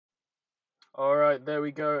All right, there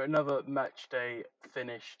we go. Another match day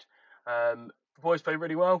finished. The boys played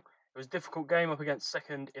really well. It was a difficult game up against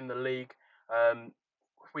second in the league. Um,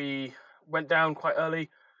 we went down quite early,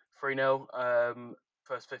 3-0,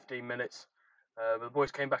 first 15 minutes. But the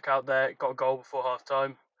boys came back out there, got a goal before half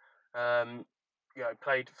time. Um,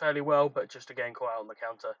 played fairly well, but just again caught out on the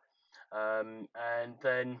counter. And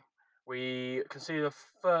then we conceded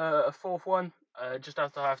a fourth one just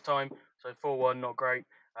after half time, so 4-1, not great.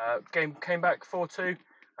 Game came back 4-2,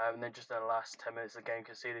 and then just in the last 10 minutes of the game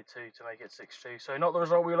conceded two to make it 6-2. So not the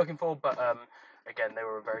result we were looking for, but again, they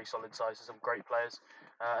were a very solid side, some great players.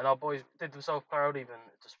 And our boys did themselves proud even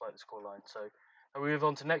despite the scoreline. So we move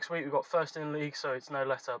on to next week. We've got first in the league, so it's no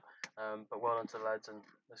let up. But well done to the lads, and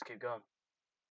let's keep going.